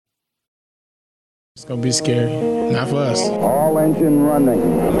It's going to be scary. Not for us. All engine running.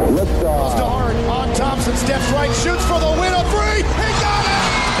 Liftoff. To Hart on Thompson, steps right, shoots for the win, a three. He got it!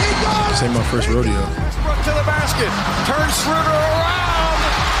 He got it! This ain't my first rodeo. Westbrook to the basket. Turns Schroeder around.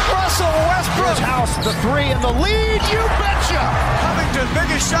 Russell Westbrook. House the three and the lead. You betcha! Covington,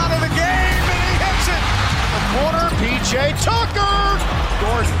 biggest shot of the game, and he hits it. The corner, P.J. Tucker.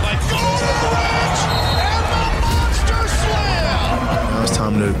 Gordon, Gordon Bridge, and the monster slam. Now it's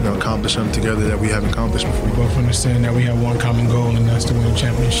time to accomplish something together that we haven't accomplished before. We both understand that we have one common goal, and that's to win a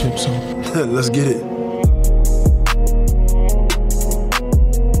championship. So let's get it.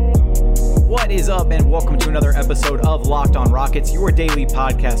 What is up, and welcome to another episode of Locked On Rockets, your daily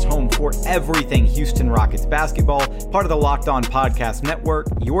podcast home for everything Houston Rockets basketball, part of the Locked On Podcast Network,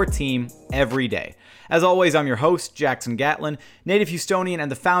 your team every day. As always, I'm your host, Jackson Gatlin, native Houstonian and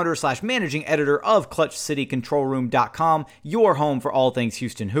the founder/managing editor of ClutchCityControlRoom.com, your home for all things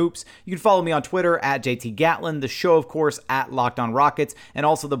Houston Hoops. You can follow me on Twitter at JT Gatlin, the show, of course, at Locked On Rockets, and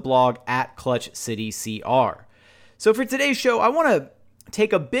also the blog at ClutchCityCR. So for today's show, I want to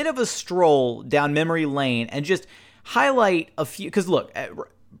take a bit of a stroll down memory lane and just highlight a few, because look,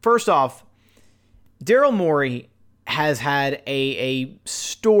 first off, Daryl Morey has had a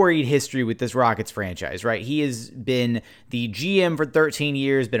storied history with this Rockets franchise, right? He has been the GM for 13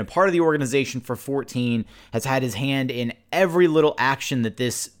 years, been a part of the organization for 14, has had his hand in every little action that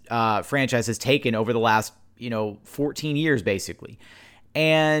this franchise has taken over the last, 14 years, basically.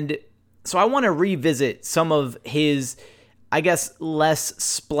 And so I want to revisit some of his, I guess, less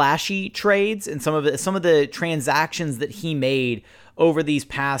splashy trades and some of the transactions that he made over these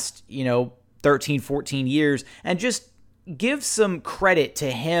past, 13, 14 years, and just give some credit to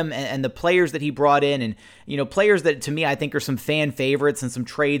him and the players that he brought in, and, players that to me I think are some fan favorites and some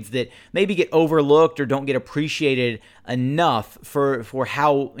trades that maybe get overlooked or don't get appreciated enough for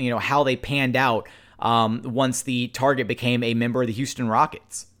how, how they panned out once the target became a member of the Houston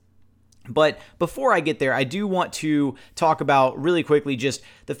Rockets. But before I get there, I do want to talk about really quickly just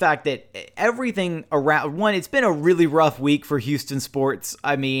the fact that everything around, one, it's been a really rough week for Houston sports.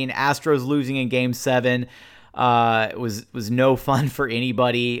 I mean, Astros losing in Game 7 was no fun for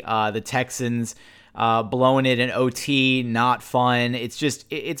anybody. The Texans blowing it in OT, not fun.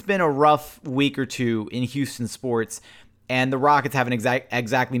 It's been a rough week or two in Houston sports, and the Rockets haven't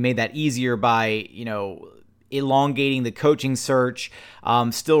exactly made that easier by, elongating the coaching search.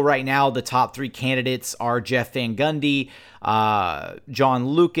 Still right now, the top three candidates are Jeff Van Gundy, John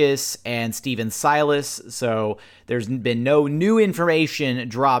Lucas, and Steven Silas. So there's been no new information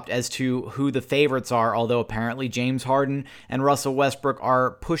dropped as to who the favorites are, although apparently James Harden and Russell Westbrook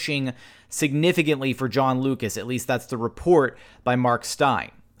are pushing significantly for John Lucas. At least that's the report by Mark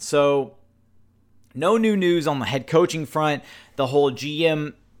Stein. So no new news on the head coaching front. The whole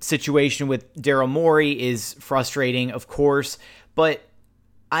GM situation with Daryl Morey is frustrating, of course, but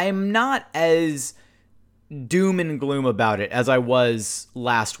I'm not as doom and gloom about it as I was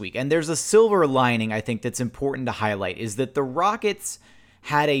last week. And there's a silver lining I think that's important to highlight, is that the Rockets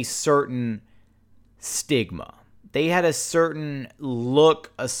had a certain stigma. They had a certain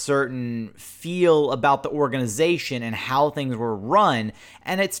look, a certain feel about the organization and how things were run,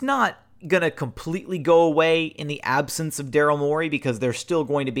 and it's not going to completely go away in the absence of Daryl Morey, because there's still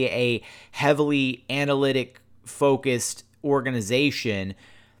going to be a heavily analytic-focused organization.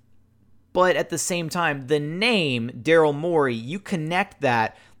 But at the same time, the name Daryl Morey, you connect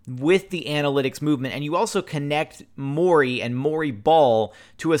that with the analytics movement, and you also connect Morey and Morey ball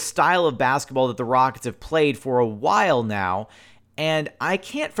to a style of basketball that the Rockets have played for a while now. And I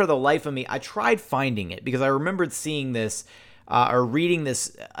can't for the life of me, I tried finding it because I remembered seeing this or reading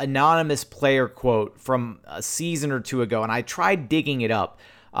this anonymous player quote from a season or two ago, and I tried digging it up,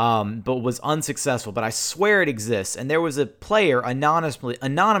 but was unsuccessful. But I swear it exists. And there was a player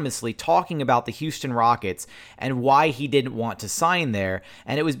anonymously talking about the Houston Rockets and why he didn't want to sign there.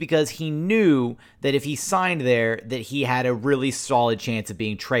 And it was because he knew that if he signed there, that he had a really solid chance of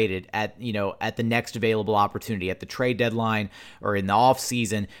being traded at the next available opportunity, at the trade deadline or in the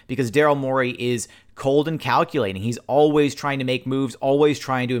offseason, because Daryl Morey is cold and calculating. He's always trying to make moves, always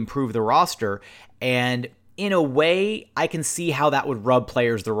trying to improve the roster. And in a way, I can see how that would rub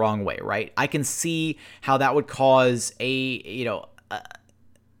players the wrong way, right? I can see how that would cause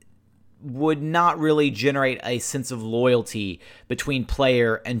would not really generate a sense of loyalty between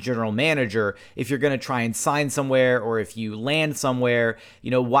player and general manager. If you're going to try and sign somewhere, or if you land somewhere,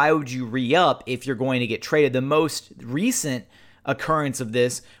 why would you re-up if you're going to get traded? The most recent occurrence of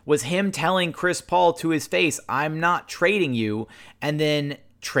this was him telling Chris Paul to his face, "I'm not trading you," and then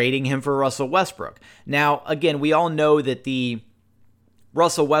trading him for Russell Westbrook. Now, again, we all know that the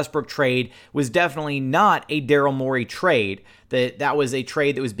Russell Westbrook trade was definitely not a Daryl Morey trade. That was a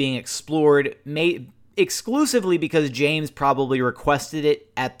trade that was being explored exclusively because James probably requested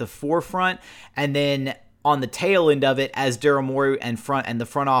it at the forefront, and then on the tail end of it, as Daryl Morey and the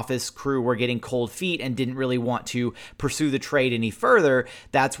front office crew were getting cold feet and didn't really want to pursue the trade any further,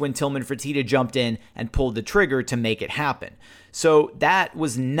 that's when Tillman Fertitta jumped in and pulled the trigger to make it happen. So that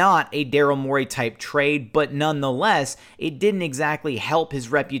was not a Daryl Morey type trade, but nonetheless, it didn't exactly help his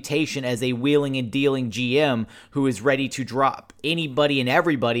reputation as a wheeling and dealing GM who is ready to drop anybody and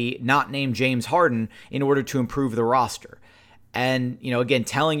everybody not named James Harden in order to improve the roster. And, again,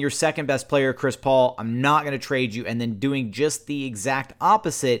 telling your second best player, Chris Paul, I'm not going to trade you, and then doing just the exact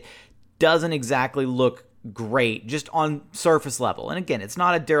opposite doesn't exactly look great just on surface level. And again, it's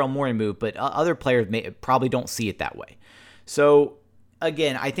not a Daryl Morey move, but other players probably don't see it that way. So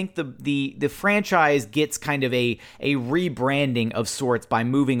again, I think the franchise gets kind of a rebranding of sorts by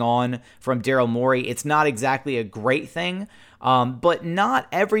moving on from Daryl Morey. It's not exactly a great thing, but not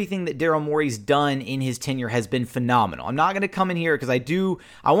everything that Daryl Morey's done in his tenure has been phenomenal. I'm not going to come in here because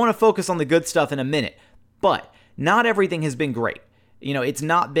I want to focus on the good stuff in a minute, but not everything has been great. It's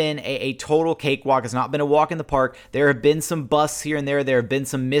not been a total cakewalk. It's not been a walk in the park. There have been some busts here and there. There have been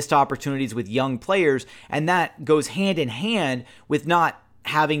some missed opportunities with young players, and that goes hand in hand with not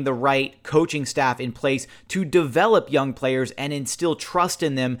having the right coaching staff in place to develop young players and instill trust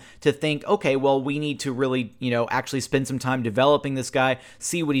in them to think, okay, well, we need to really, actually spend some time developing this guy,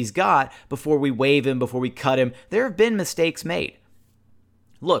 see what he's got before we waive him, before we cut him. There have been mistakes made.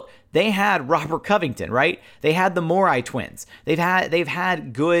 Look, they had Robert Covington, right? They had the Morai twins. They've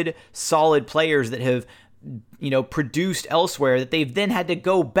had good, solid players that have, produced elsewhere that they've then had to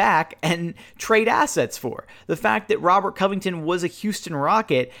go back and trade assets for. The fact that Robert Covington was a Houston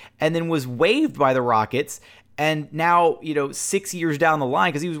Rocket and then was waived by the Rockets, and now, 6 years down the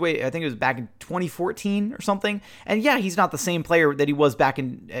line, because I think it was back in 2014 or something. And yeah, he's not the same player that he was back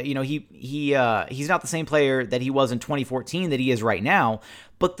in, he's not the same player that he was in 2014 that he is right now.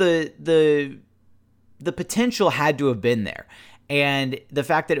 But the potential had to have been there. And the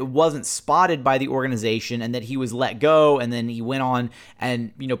fact that it wasn't spotted by the organization and that he was let go and then he went on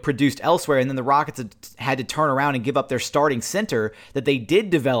and, produced elsewhere, and then the Rockets had to turn around and give up their starting center that they did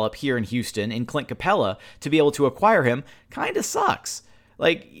develop here in Houston in Clint Capella to be able to acquire him kind of sucks.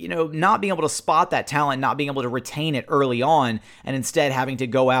 Not being able to spot that talent, not being able to retain it early on, and instead having to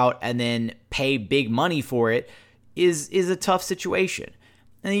go out and then pay big money for it is a tough situation.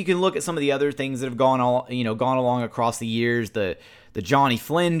 And you can look at some of the other things that have gone along across the years. The Johnny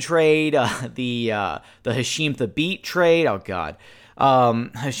Flynn trade, the Hasheem Thabeet trade. Oh God,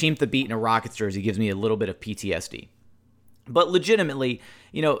 Hasheem Thabeet in a Rockets jersey gives me a little bit of PTSD. But legitimately,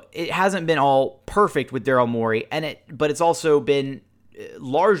 it hasn't been all perfect with Daryl Morey, but it's also been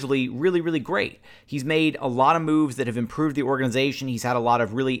largely really, really great. He's made a lot of moves that have improved the organization. He's had a lot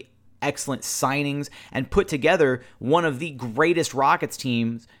of really excellent signings and put together one of the greatest Rockets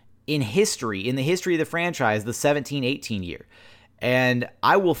teams in history, in the history of the franchise, the 17-18 year. And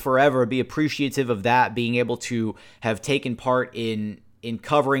I will forever be appreciative of that, being able to have taken part in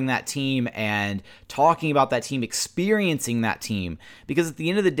covering that team and talking about that team, experiencing that team. Because at the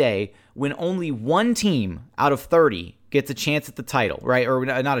end of the day, when only one team out of 30 gets a chance at the title, right? Or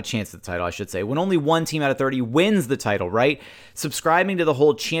not a chance at the title, I should say. When only one team out of 30 wins the title, right? Subscribing to the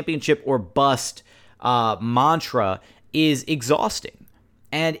whole championship or bust mantra is exhausting.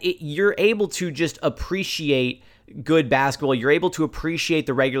 And you're able to just appreciate good basketball. You're able to appreciate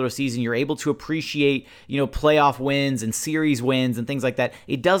the regular season. You're able to appreciate, playoff wins and series wins and things like that.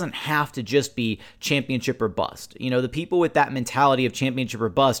 It doesn't have to just be championship or bust. The people with that mentality of championship or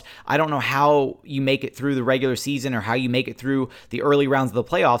bust, I don't know how you make it through the regular season or how you make it through the early rounds of the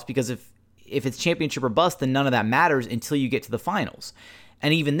playoffs, because if it's championship or bust, then none of that matters until you get to the finals.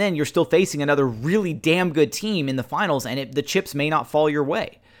 And even then, you're still facing another really damn good team in the finals, and the chips may not fall your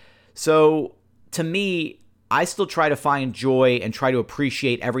way. So to me, I still try to find joy and try to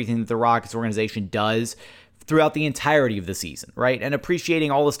appreciate everything that the Rockets organization does throughout the entirety of the season, right? And appreciating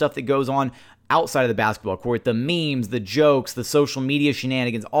all the stuff that goes on outside of the basketball court, the memes, the jokes, the social media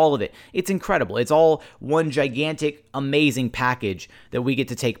shenanigans, all of it. It's incredible. It's all one gigantic, amazing package that we get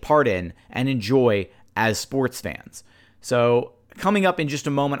to take part in and enjoy as sports fans. So coming up in just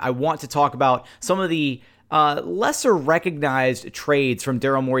a moment, I want to talk about some of the lesser recognized trades from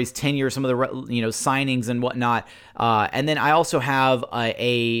Daryl Morey's tenure, some of the signings and whatnot, and then I also have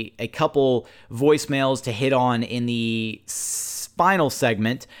a couple voicemails to hit on in the final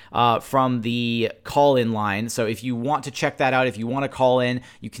segment from the call-in line. So if you want to check that out, if you want to call in,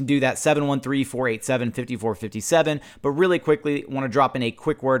 you can do that, 713-487-5457. But really quickly, I want to drop in a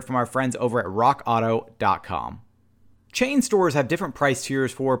quick word from our friends over at rockauto.com. Chain stores have different price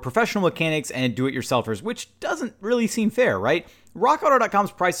tiers for professional mechanics and do-it-yourselfers, which doesn't really seem fair, right?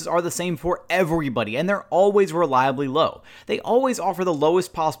 RockAuto.com's prices are the same for everybody, and they're always reliably low. They always offer the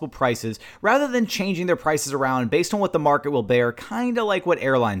lowest possible prices rather than changing their prices around based on what the market will bear, kinda like what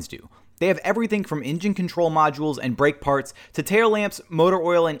airlines do. They have everything from engine control modules and brake parts to tail lamps, motor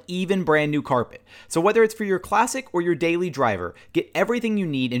oil, and even brand new carpet. So whether it's for your classic or your daily driver, get everything you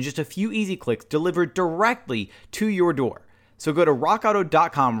need in just a few easy clicks delivered directly to your door. So go to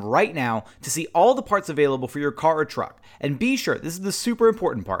rockauto.com right now to see all the parts available for your car or truck. And be sure, this is the super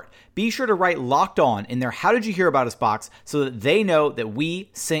important part, be sure to write Locked On in their How Did You Hear About Us box so that they know that we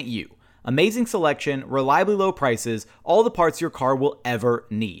sent you. Amazing selection, reliably low prices, all the parts your car will ever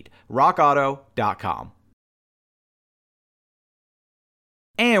need. rockauto.com.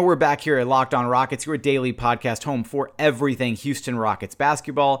 And we're back here at Locked On Rockets, your daily podcast home for everything Houston Rockets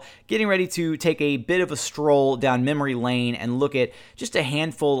basketball. Getting ready to take a bit of a stroll down memory lane and look at just a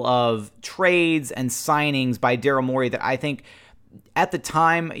handful of trades and signings by Daryl Morey that I think at the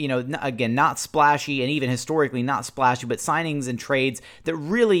time, again, not splashy, and even historically not splashy, but signings and trades that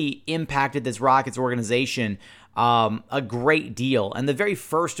really impacted this Rockets organization a great deal. And the very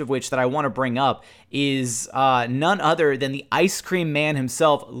first of which that I want to bring up is none other than the ice cream man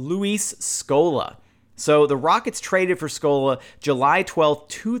himself, Luis Scola. So the Rockets traded for Scola July 12th,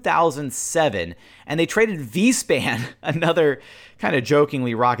 2007, and they traded V-Span, another kind of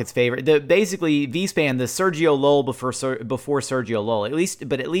jokingly Rockets favorite. Basically, V-Span, the Sergio Llull before Sergio Llull.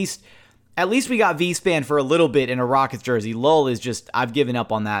 At least we got V-Span for a little bit in a Rockets jersey. Llull is just, I've given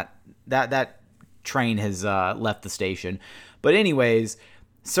up on that. That train has left the station. But anyways,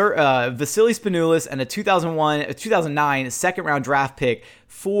 Vasilis Spanoulis and a 2009 second-round draft pick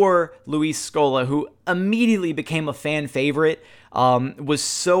for Luis Scola, who immediately became a fan favorite, was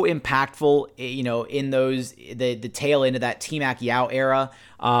so impactful, in the tail end of that Team Acciao era,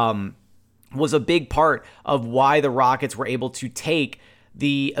 was a big part of why the Rockets were able to take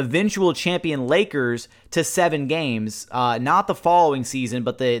the eventual champion Lakers to 7 games, not the following season,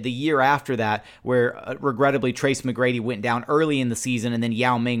 but the year after that, where regrettably Trace McGrady went down early in the season, and then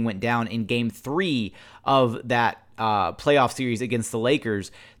Yao Ming went down in Game 3 of that playoff series against the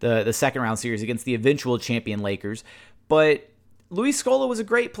Lakers, the second round series against the eventual champion Lakers. But Luis Scola was a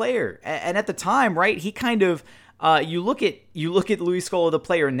great player, and at the time, right, he kind of you look at Luis Scola, the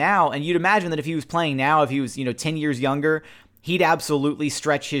player now, and you'd imagine that if he was playing now, if he was 10 years younger, he'd absolutely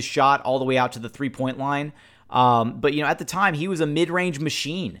stretch his shot all the way out to the three-point line. But at the time, he was a mid-range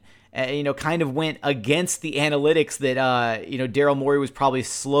machine. Kind of went against the analytics that Daryl Morey was probably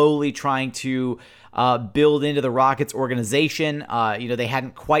slowly trying to build into the Rockets organization. They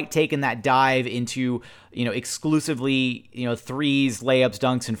hadn't quite taken that dive into exclusively threes, layups,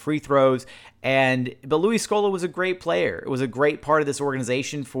 dunks, and free throws. But Luis Scola was a great player. It was a great part of this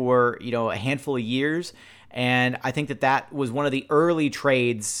organization for a handful of years. And I think that was one of the early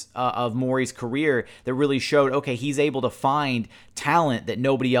trades of Morey's career that really showed, okay, he's able to find talent that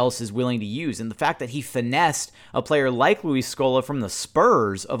nobody else is willing to use. And the fact that he finessed a player like Luis Scola from the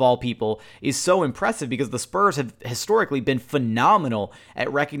Spurs, of all people, is so impressive because the Spurs have historically been phenomenal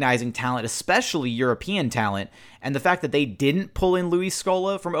at recognizing talent, especially European talent. And the fact that they didn't pull in Luis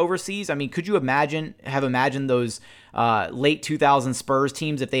Scola from overseas, I mean, could you imagined those late 2000 Spurs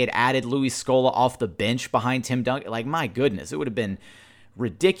teams if they had added Luis Scola off the bench behind Tim Duncan? Like, my goodness, it would have been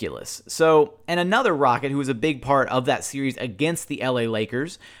ridiculous. So, and another Rocket who was a big part of that series against the LA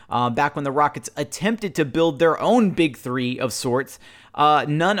Lakers, back when the Rockets attempted to build their own big three of sorts,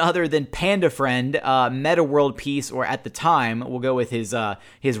 none other than Panda Friend, Meta World Peace, or at the time, we'll go with his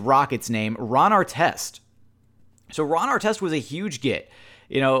Rockets name, Ron Artest. So Ron Artest was a huge get.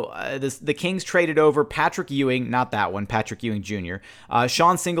 The Kings traded over Patrick Ewing, not that one, Patrick Ewing Jr.,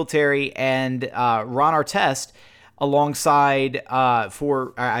 Sean Singletary, and Ron Artest alongside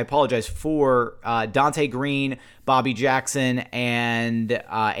for Dante Green, Bobby Jackson, and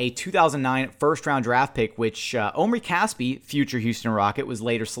a 2009 first-round draft pick, which Omri Caspi, future Houston Rocket, was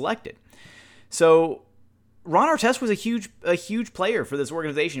later selected. So Ron Artest was a huge player for this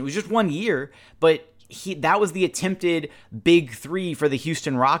organization. It was just 1 year, but that was the attempted big three for the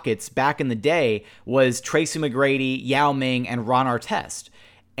Houston Rockets back in the day, was Tracy McGrady, Yao Ming, and Ron Artest.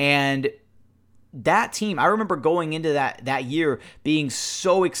 And that team, I remember going into that year being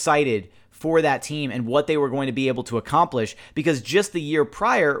so excited for that team and what they were going to be able to accomplish, because just the year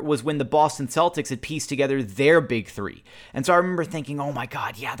prior was when the Boston Celtics had pieced together their big three. And so I remember thinking, oh my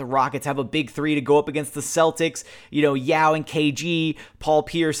God, yeah, the Rockets have a big three to go up against the Celtics, Yao and KG, Paul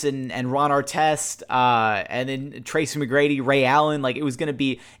Pierce and Ron Artest, and then Tracy McGrady, Ray Allen. Like, it was going to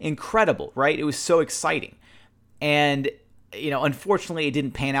be incredible, right? It was so exciting. And unfortunately, it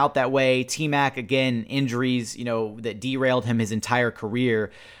didn't pan out that way. T-Mac, again, injuries, that derailed him his entire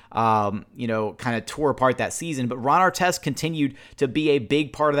career, kind of tore apart that season. But Ron Artest continued to be a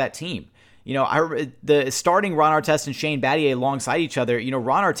big part of that team. The starting Ron Artest and Shane Battier alongside each other,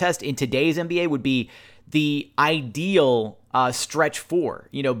 Ron Artest in today's NBA would be the ideal stretch four,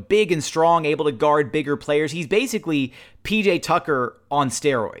 big and strong, able to guard bigger players. He's basically PJ Tucker on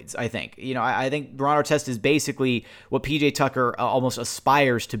steroids, I think. I think Ron Artest is basically what PJ Tucker almost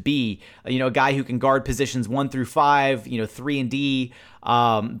aspires to be, a guy who can guard positions 1 through 5, 3 and D,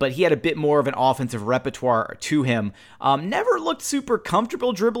 but he had a bit more of an offensive repertoire to him. Never looked super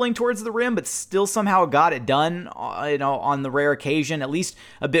comfortable dribbling towards the rim, but still somehow got it done, on the rare occasion, at least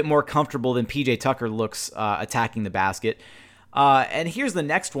a bit more comfortable than PJ Tucker looks attacking the basket. And here's the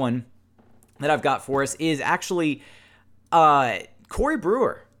next one that I've got for us is actually Corey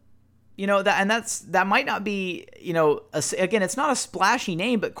Brewer. That might not be, again, it's not a splashy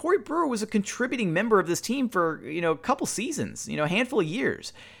name, but Corey Brewer was a contributing member of this team for, a couple seasons, a handful of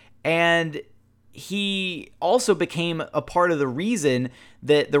years. And he also became a part of the reason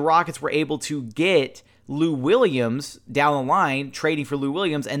that the Rockets were able to get Lou Williams down the line, trading for Lou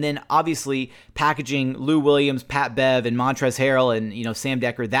Williams, and then obviously packaging Lou Williams, Pat Bev, and Montrezl Harrell, and Sam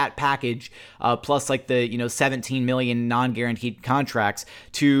Decker, that package, plus like the $17 million non-guaranteed contracts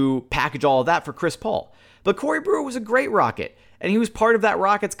to package all of that for Chris Paul. But Corey Brewer was a great Rocket, and he was part of that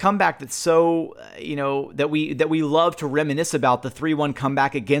Rockets comeback that's so that we love to reminisce about, the 3-1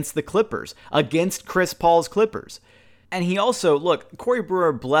 comeback against the Clippers, against Chris Paul's Clippers. And he also, Corey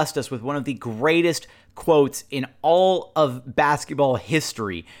Brewer blessed us with one of the greatest quotes in all of basketball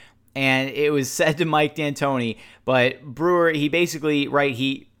history. And it was said to Mike D'Antoni, but Brewer, he basically, right,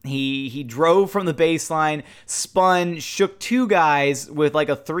 he drove from the baseline, spun, shook two guys with like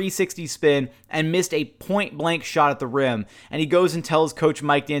a 360 spin, and missed a point-blank shot at the rim. And he goes and tells Coach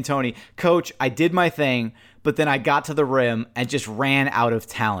Mike D'Antoni, "Coach, I did my thing, but then I got to the rim and just ran out of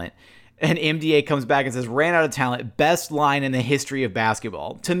talent." And MDA comes back and says, "Ran out of talent." Best line in the history of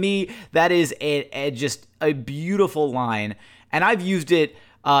basketball. To me, that is just a beautiful line. And I've used it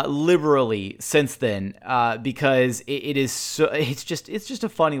liberally since then because it's just a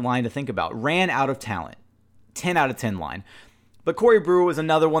funny line to think about. Ran out of talent. 10 out of 10 line. But Corey Brewer was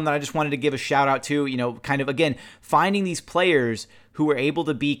another one that I just wanted to give a shout out to, kind of, again, finding these players who are able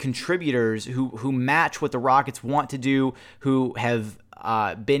to be contributors, who match what the Rockets want to do, who have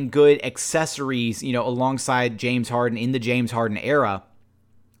been good accessories, alongside James Harden in the James Harden era.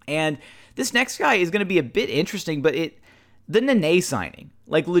 And this next guy is going to be a bit interesting, but the Nene signing,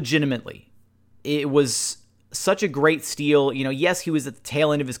 legitimately, it was such a great steal. Yes, he was at the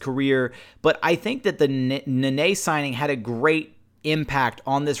tail end of his career, but I think that the Nene signing had a great impact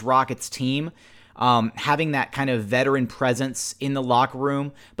on this Rockets team, having that kind of veteran presence in the locker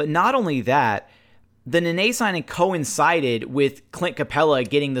room. But not only that, the Nene signing coincided with Clint Capella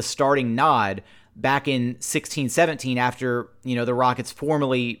getting the starting nod back in 16-17 after, the Rockets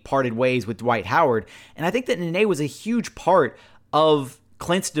formally parted ways with Dwight Howard. And I think that Nene was a huge part of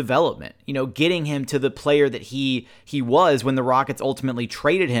Clint's development, getting him to the player that he was when the Rockets ultimately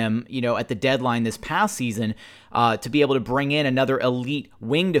traded him, at the deadline this past season, to be able to bring in another elite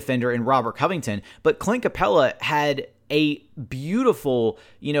wing defender in Robert Covington. But Clint Capella had a beautiful,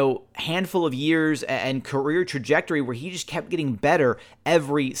 handful of years and career trajectory where he just kept getting better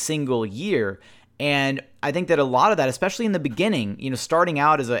every single year. And I think that a lot of that, especially in the beginning, starting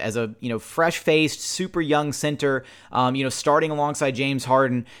out as a fresh-faced, super young center, starting alongside James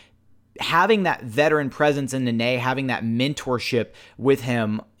Harden, having that veteran presence in Nene, having that mentorship with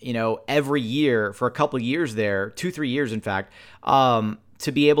him, every year for a couple of years there, 2-3 years, in fact,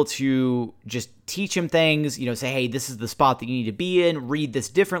 to be able to just teach him things, say, hey, this is the spot that you need to be in, read this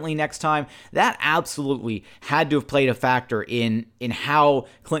differently next time. That absolutely had to have played a factor in how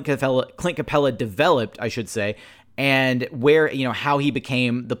Clint Capella developed, I should say, and where, how he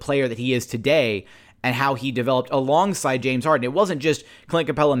became the player that he is today, and how he developed alongside James Harden. It wasn't just Clint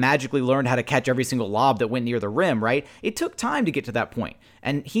Capella magically learned how to catch every single lob that went near the rim, right? It took time to get to that point.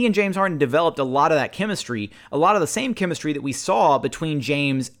 And he and James Harden developed a lot of that chemistry, a lot of the same chemistry that we saw between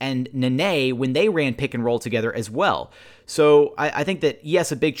James and Nene when they ran pick and roll together as well. So I think that,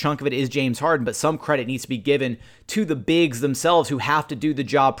 yes, a big chunk of it is James Harden, but some credit needs to be given to the bigs themselves who have to do the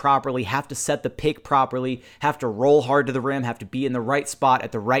job properly, have to set the pick properly, have to roll hard to the rim, have to be in the right spot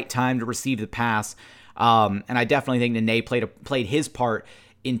at the right time to receive the pass. And I definitely think Nene played his part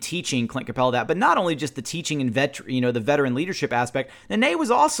in teaching Clint Capella that, but not only just the teaching and the veteran leadership aspect. Nene was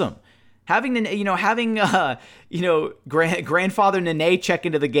awesome. Having grandfather Nene check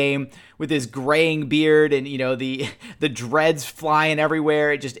into the game with his graying beard and the dreads flying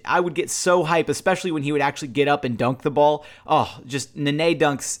everywhere. I would get so hype, especially when he would actually get up and dunk the ball. Oh, just Nene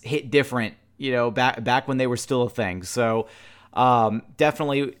dunks hit different, back when they were still a thing. So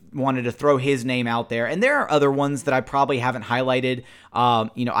definitely wanted to throw his name out there. And there are other ones that I probably haven't highlighted.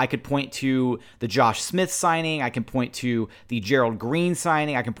 I could point to the Josh Smith signing. I can point to the Gerald Green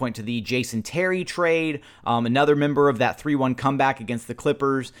signing. I can point to the Jason Terry trade, another member of that 3-1 comeback against the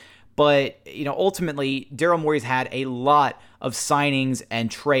Clippers. But, ultimately, Daryl Morey's had a lot of signings and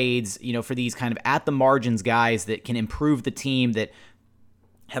trades, for these kind of at the margins guys that can improve the team, that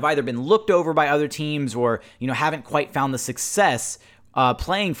have either been looked over by other teams or, haven't quite found the success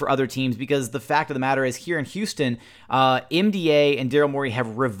playing for other teams, because the fact of the matter is here in Houston, MDA and Daryl Morey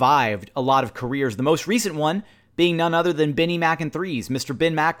have revived a lot of careers. The most recent one being none other than Benny Mac and Threes, Mr.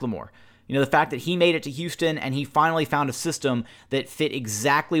 Ben McLemore. The fact that he made it to Houston and he finally found a system that fit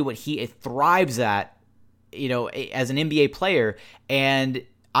exactly what he thrives at, as an NBA player. And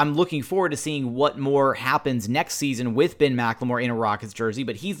I'm looking forward to seeing what more happens next season with Ben McLemore in a Rockets jersey,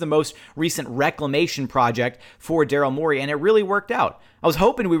 but he's the most recent reclamation project for Daryl Morey, and it really worked out. I was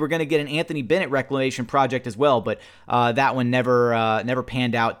hoping we were going to get an Anthony Bennett reclamation project as well, but that one never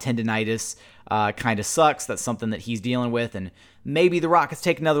panned out. Tendinitis kind of sucks. That's something that he's dealing with, and maybe the Rockets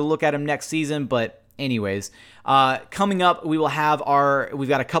take another look at him next season, but anyways, coming up, we've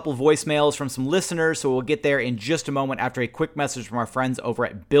got a couple voicemails from some listeners, so we'll get there in just a moment after a quick message from our friends over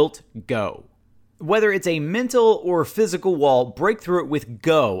at Built Go. Whether it's a mental or physical wall, break through it with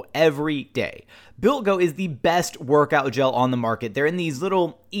Go every day. Built Go is the best workout gel on the market. They're in these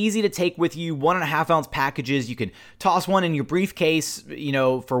little easy to take with you 1.5 ounce packages. You can toss one in your briefcase,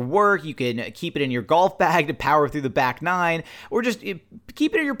 for work. You can keep it in your golf bag to power through the back nine, or just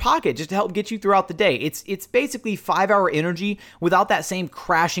keep it in your pocket just to help get you throughout the day. It's basically 5-hour energy without that same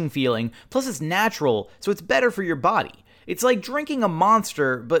crashing feeling. Plus it's natural, so it's better for your body. It's like drinking a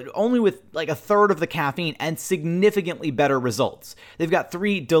Monster, but only with like a third of the caffeine and significantly better results. They've got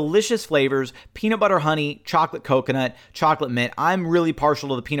 3 delicious flavors: peanut butter honey, chocolate coconut, chocolate mint. I'm really partial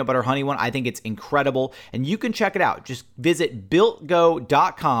to the peanut butter honey one. I think it's incredible, and you can check it out. Just visit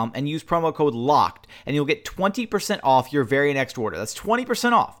BuiltGo.com and use promo code LOCKED, and you'll get 20% off your very next order. That's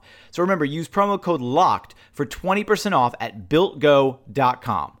 20% off. So remember, use promo code LOCKED for 20% off at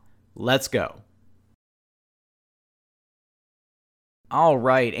BuiltGo.com. Let's go. All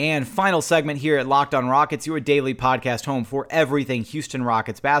right, and final segment here at Locked On Rockets, your daily podcast home for everything Houston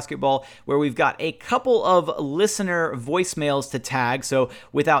Rockets basketball, where we've got a couple of listener voicemails to tag. So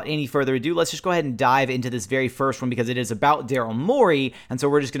without any further ado, let's just go ahead and dive into this very first one, because it is about Daryl Morey, and so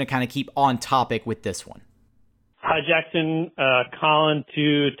we're just going to kind of keep on topic with this one. Hi, Jackson. Calling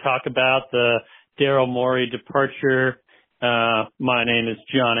to talk about the Daryl Morey departure. My name is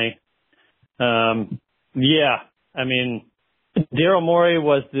Johnny. Daryl Morey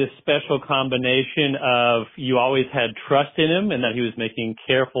was this special combination of, you always had trust in him and that he was making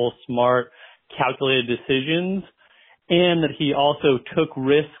careful, smart, calculated decisions, and that he also took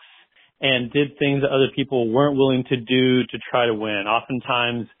risks and did things that other people weren't willing to do to try to win.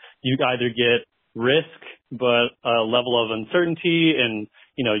 Oftentimes you either get risk, but a level of uncertainty, and,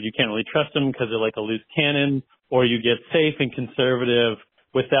 you can't really trust them because they're like a loose cannon, or you get safe and conservative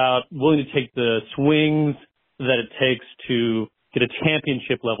without willing to take the swings that it takes to get a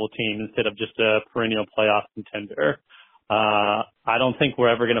championship level team instead of just a perennial playoff contender. I don't think we're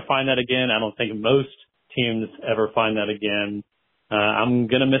ever going to find that again. I don't think most teams ever find that again. I'm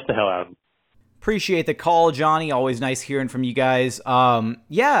going to miss the hell out of him. Appreciate the call, Johnny. Always nice hearing from you guys. I'm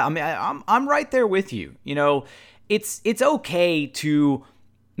right there with you. It's okay to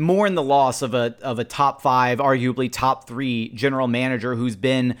mourn the loss of a top 5, arguably top 3 general manager who's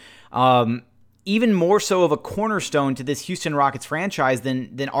been even more so of a cornerstone to this Houston Rockets franchise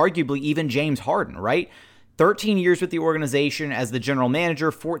than arguably even James Harden, right? 13 years with the organization as the general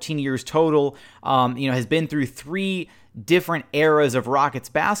manager, 14 years total, has been through 3 different eras of Rockets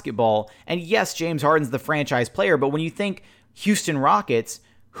basketball. And yes, James Harden's the franchise player, but when you think Houston Rockets,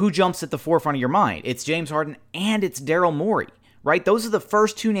 who jumps at the forefront of your mind? It's James Harden and it's Daryl Morey, right? Those are the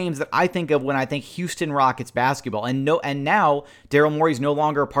first two names that I think of when I think Houston Rockets basketball. And now Daryl Morey's no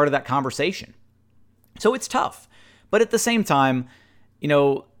longer a part of that conversation. So it's tough. But at the same time,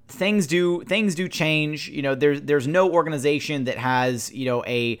 things do change. There's no organization that has,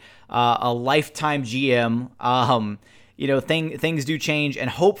 a lifetime GM. Things do change, and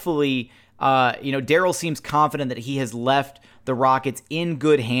hopefully, Daryl seems confident that he has left the Rockets in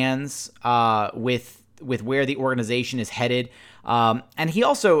good hands with where the organization is headed. And he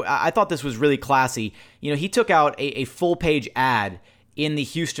also, I thought this was really classy. He took out a full-page ad in the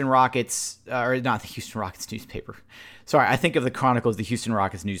Houston Rockets, or not the Houston Rockets newspaper. Sorry, I think of the Chronicle as the Houston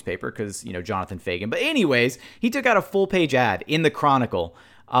Rockets newspaper because, Jonathan Fagan. But anyways, he took out a full-page ad in the Chronicle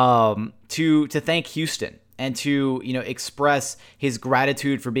to thank Houston and to, express his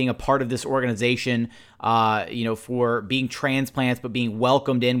gratitude for being a part of this organization, for being transplants, but being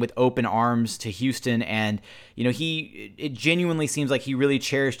welcomed in with open arms to Houston. And, it genuinely seems like he really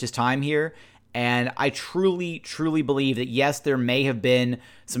cherished his time here. And I truly, truly believe that, yes, there may have been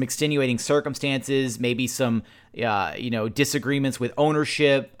some extenuating circumstances, maybe some, disagreements with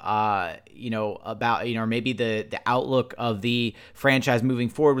ownership, about, or maybe the outlook of the franchise moving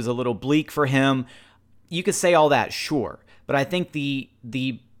forward was a little bleak for him. You could say all that, sure. But I think the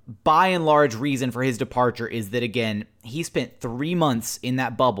by and large reason for his departure is that, again, he spent 3 months in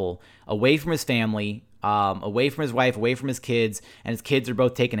that bubble away from his family, away from his wife, away from his kids, and his kids are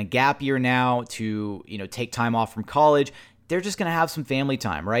both taking a gap year now to, take time off from college. They're just going to have some family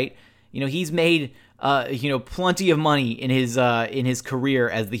time, right? He's made, plenty of money in his career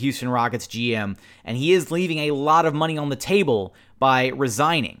as the Houston Rockets GM, and he is leaving a lot of money on the table by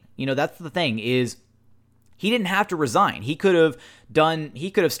resigning. That's the thing is, he didn't have to resign. He could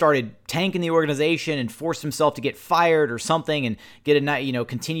have started tanking the organization and forced himself to get fired or something and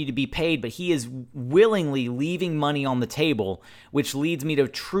continue to be paid, but he is willingly leaving money on the table, which leads me to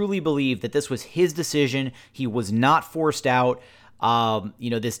truly believe that this was his decision. He was not forced out.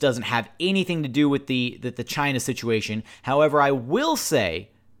 This doesn't have anything to do with the China situation. However, I will say,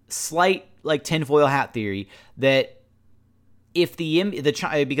 slight tinfoil hat theory, that if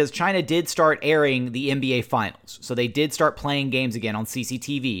because China did start airing the NBA Finals, so they did start playing games again on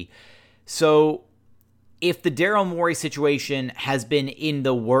CCTV. So if the Daryl Morey situation has been in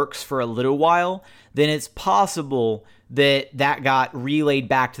the works for a little while, then it's possible that got relayed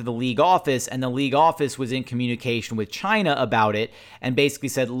back to the league office, and the league office was in communication with China about it and basically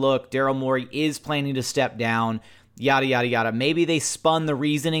said, look, Daryl Morey is planning to step down, yada, yada, yada. Maybe they spun the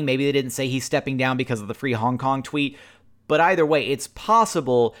reasoning. Maybe they didn't say he's stepping down because of the Free Hong Kong tweet. But either way, it's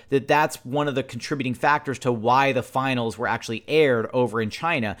possible that that's one of the contributing factors to why the finals were actually aired over in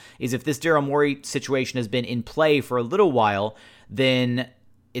China, is if this Daryl Morey situation has been in play for a little while, then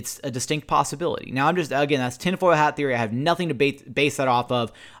it's a distinct possibility. Now, that's tinfoil hat theory. I have nothing to base that off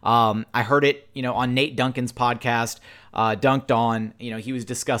of. I heard it, on Nate Duncan's podcast, Dunked On. He was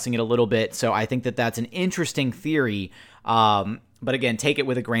discussing it a little bit. So I think that that's an interesting theory. But again, take it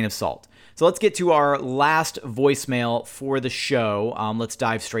with a grain of salt. So let's get to our last voicemail for the show. Let's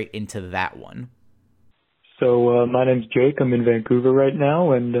dive straight into that one. So my name's Jake. I'm in Vancouver right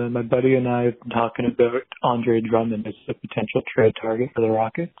now, and my buddy and I have been talking about Andre Drummond as a potential trade target for the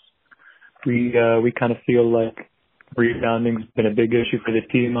Rockets. We kind of feel like rebounding's been a big issue for the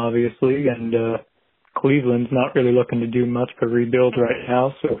team, obviously, and Cleveland's not really looking to do much for rebuild right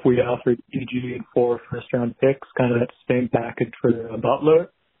now. So if we offered PG and 4 first-round picks, kind of that same package for Butler,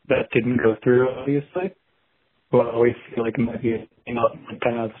 that didn't go through, obviously. Well, we feel like it might be a thing up in the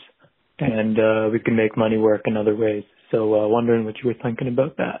paths, and we can make money work in other ways. So wondering what you were thinking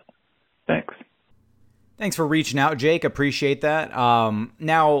about that. Thanks. Thanks for reaching out, Jake. Appreciate that.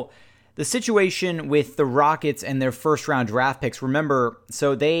 Now, the situation with the Rockets and their first-round draft picks, remember,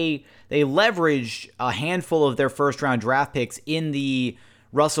 so they leveraged a handful of their first-round draft picks in the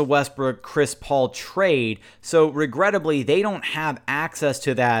Russell Westbrook, Chris Paul trade. So regrettably, they don't have access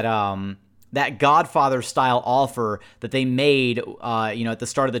to that Godfather-style offer that they made, at the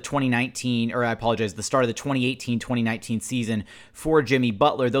start of the 2018-2019 season for Jimmy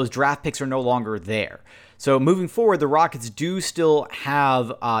Butler. Those draft picks are no longer there. So moving forward, the Rockets do still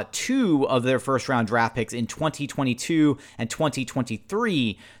have 2 of their first-round draft picks in 2022 and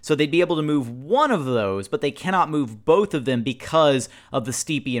 2023, so they'd be able to move one of those, but they cannot move both of them because of the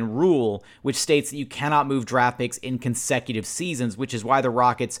Stepien rule, which states that you cannot move draft picks in consecutive seasons, which is why the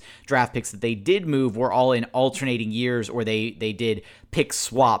Rockets draft picks that they did move were all in alternating years, or they did pick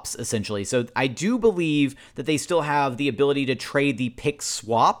swaps, essentially. So I do believe that they still have the ability to trade the pick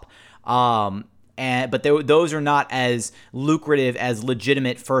swap, but those are not as lucrative as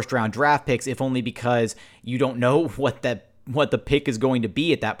legitimate first-round draft picks, if only because you don't know what what the pick is going to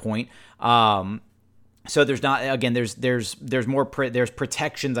be at that point. So there's not, again, there's more there's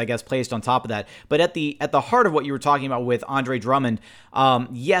protections, I guess, placed on top of that. But at the heart of what you were talking about with Andre Drummond,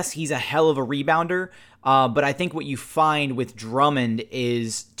 yes, he's a hell of a rebounder. But I think what you find with Drummond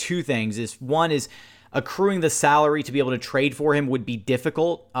is two things. One is accruing the salary to be able to trade for him would be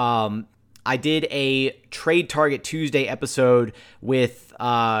difficult. I did a Trade Target Tuesday episode with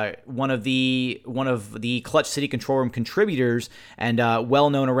one of the Clutch City Control Room contributors and well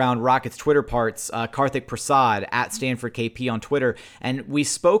known around Rockets Twitter parts, Karthik Prasad at Stanford KP on Twitter, and we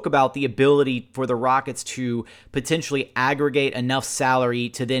spoke about the ability for the Rockets to potentially aggregate enough salary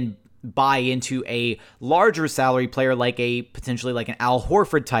to then buy into a larger salary player potentially like an Al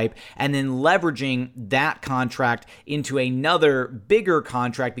Horford type, and then leveraging that contract into another bigger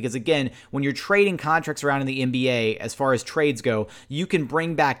contract. Because again, when you're trading contracts around in the NBA, as far as trades go, you can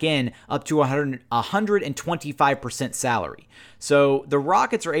bring back in up to 125% salary. So the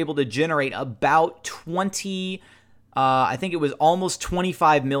Rockets are able to generate about I think it was almost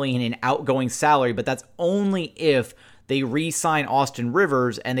 $25 million in outgoing salary, but that's only if they re-sign Austin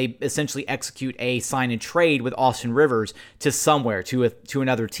Rivers and they essentially execute a sign and trade with Austin Rivers to somewhere, to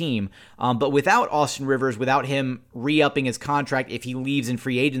another team. But without Austin Rivers, without him re-upping his contract if he leaves in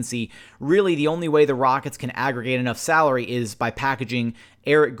free agency, really the only way the Rockets can aggregate enough salary is by packaging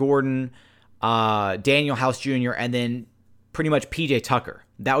Eric Gordon, Daniel House Jr., and then pretty much PJ Tucker.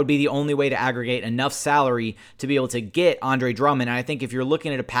 That would be the only way to aggregate enough salary to be able to get Andre Drummond. And I think if you're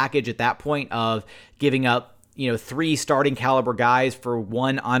looking at a package at that point of giving up 3 starting caliber guys for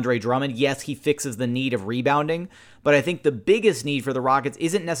one Andre Drummond, yes, he fixes the need of rebounding, but I think the biggest need for the Rockets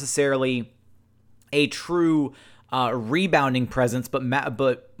isn't necessarily a true rebounding presence, but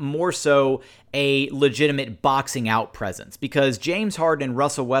more so a legitimate boxing out presence, because James Harden and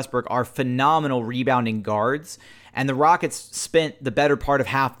Russell Westbrook are phenomenal rebounding guards. And the Rockets spent the better part of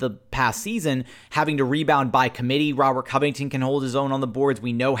half the past season having to rebound by committee. Robert Covington can hold his own on the boards.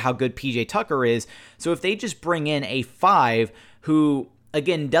 We know how good PJ Tucker is. So if they just bring in a 5 who,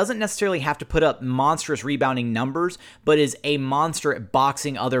 again, doesn't necessarily have to put up monstrous rebounding numbers, but is a monster at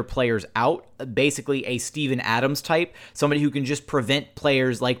boxing other players out, basically a Steven Adams type, somebody who can just prevent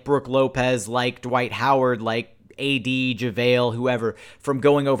players like Brook Lopez, like Dwight Howard, like AD, JaVale, whoever, from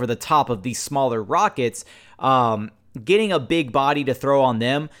going over the top of these smaller Rockets, getting a big body to throw on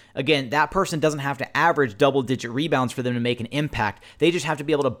them. Again, that person doesn't have to average double-digit rebounds for them to make an impact. They just have to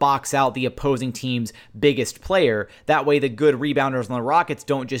be able to box out the opposing team's biggest player. That way the good rebounders on the Rockets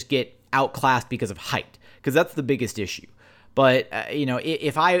don't just get outclassed because of height, because that's the biggest issue. But,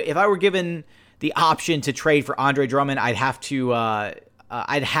 if I were given the option to trade for Andre Drummond, I'd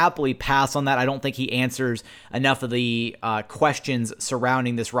happily pass on that. I don't think he answers enough of the questions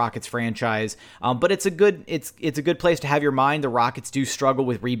surrounding this Rockets franchise. But it's a good place to have your mind. The Rockets do struggle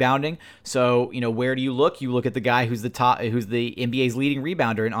with rebounding. So, where do you look? You look at the guy who's the NBA's leading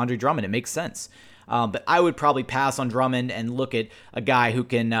rebounder in Andre Drummond. It makes sense. But I would probably pass on Drummond and look at a guy who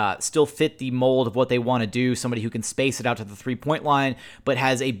can still fit the mold of what they want to do, somebody who can space it out to the three-point line, but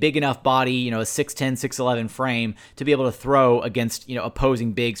has a big enough body, a 6'10", 6'11" frame to be able to throw against,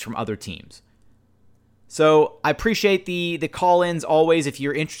 opposing bigs from other teams. So I appreciate the call-ins always. If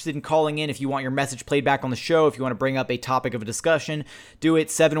you're interested in calling in, if you want your message played back on the show, if you want to bring up a topic of a discussion, do it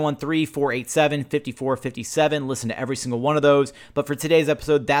 713-487-5457. Listen to every single one of those. But for today's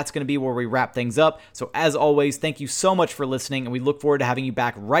episode, that's going to be where we wrap things up. So as always, thank you so much for listening, and we look forward to having you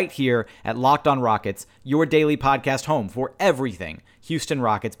back right here at Locked On Rockets, your daily podcast home for everything Houston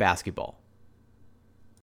Rockets basketball.